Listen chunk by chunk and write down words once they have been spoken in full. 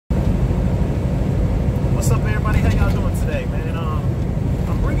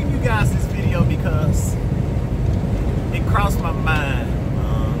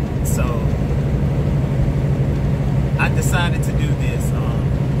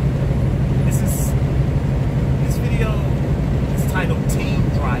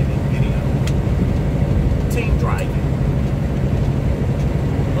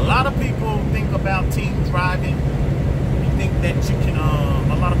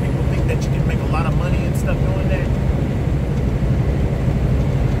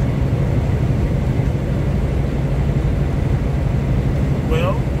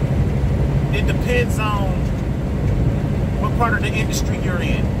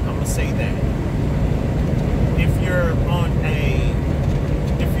say that. If you're on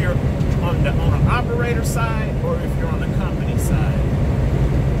an operator side, or if you're on the company side.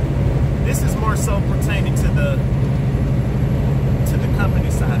 This is more so pertaining to the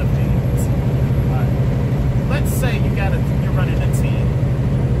company side of things. Let's say you're running a team,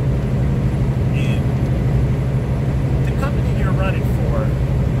 and the company you're running for,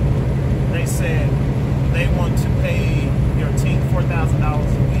 they said they want to pay your team $4,000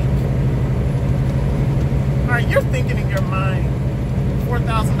 a week. All right, you're thinking in your mind,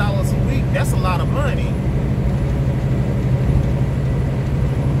 $4,000 a week, that's a lot of money.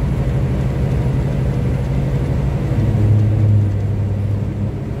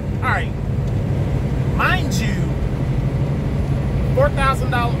 All right, mind you,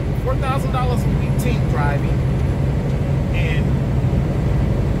 $4,000 a week team driving, and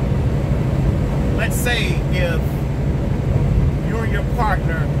let's say if you and your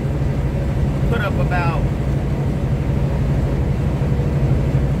partner put up about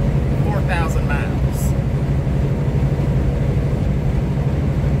 4,000 miles.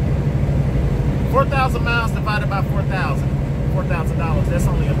 4,000 miles divided by $4,000, that's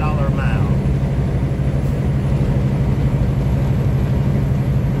only $1 a mile.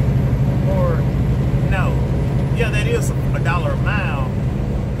 Or, no, yeah, that is $1 a mile,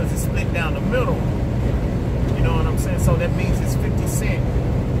 because it's split down the middle. You know what I'm saying? So that means it's 50 cent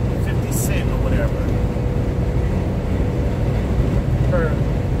or whatever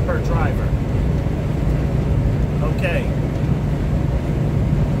per driver. Okay,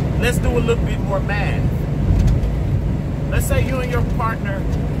 let's do a little bit more math. Let's say you and your partner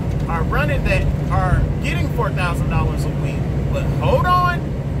are getting $4,000 a week, but hold on.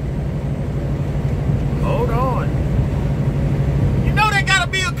 You know there gotta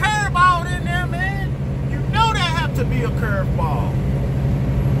be a curveball in there, man. You know there have to be a curveball.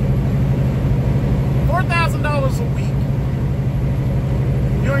 $4,000 a week.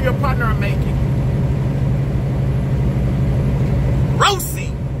 You and your partner are making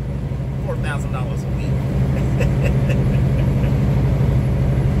grossing $4,000 a week.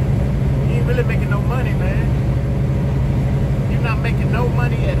 You ain't really making no money, man. You're not making no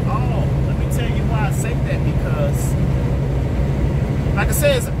money at all. Let me tell you why I say that, because, like I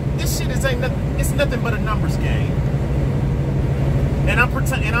said, this shit it's nothing but a numbers game. And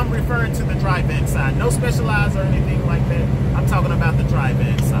I'm referring to the drive-in side. No Specialized or anything like that. I'm talking about the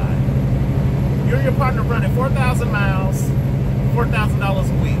drive-in side. You and your partner running 4,000 miles, $4,000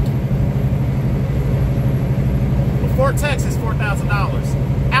 a week. Before taxes,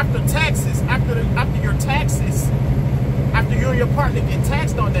 $4,000. After taxes, after your taxes, after you and your partner get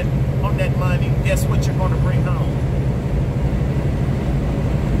taxed on that money, guess what you're going to bring home?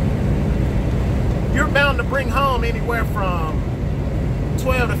 You're bound to bring home anywhere from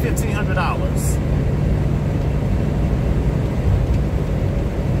 $1,200 to $1,500.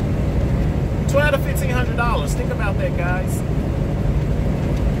 $1,200 to $1,500. Think about that, guys.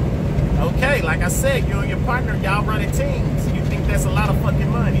 Okay, like I said, you and your partner, y'all running teams. You think that's a lot of fucking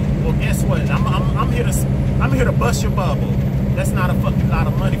money? Well, guess what? I'm here to bust your bubble. That's not a fucking lot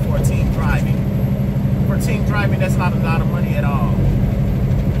of money for a team driving. For team driving, that's not a lot of money at all.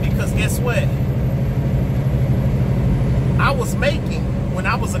 Because guess what? I was making, when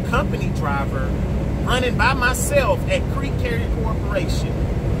I was a company driver, running by myself at Creek Carrier Corporation,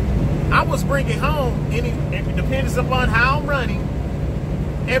 I was bringing home, it depends upon how I'm running,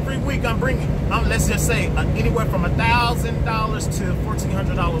 every week I'm bringing, let's just say, anywhere from $1,000 to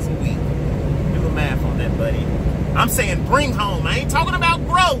 $1,400 a week. Do the math on that, buddy. I'm saying bring home. I ain't talking about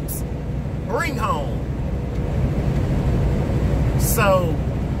gross. Bring home. So,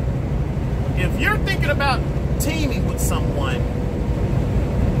 if you're thinking about teaming with someone,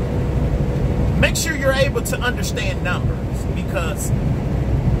 make sure you're able to understand numbers, because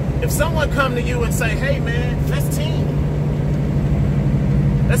if someone come to you and say, hey man, let's team,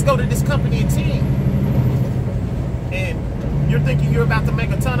 let's go to this company and team, and you're thinking you're about to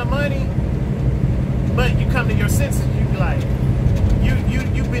make a ton of money, but you come to your senses, you be like,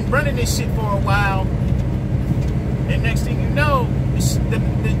 you've been running this shit for a while, and next thing you know,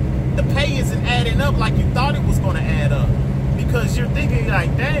 the pay isn't adding up like you thought it was going to add up, because you're thinking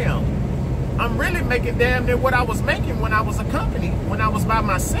like, damn, I'm really making damn near what I was making when I was a company, when I was by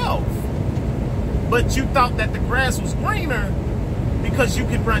myself. But you thought that the grass was greener because you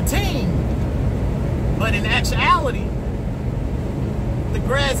could run team. But in actuality, the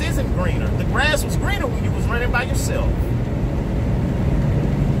grass isn't greener. The grass was greener when you was running by yourself.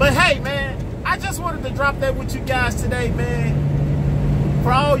 But hey, man, I just wanted to drop that with you guys today, man.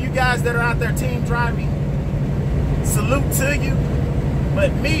 For all you guys that are out there team driving, salute to you.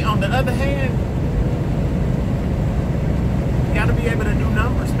 But me, on the other hand, you gotta be able to do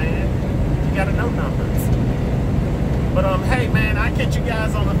numbers, man. You gotta know numbers. But hey, man, I catch you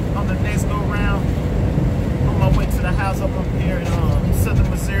guys on the next go round. On my way to the house up here in Southern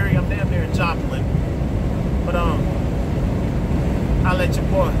Missouri. I'm down there in Joplin. But I'll let your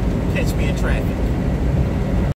boy catch me in traffic.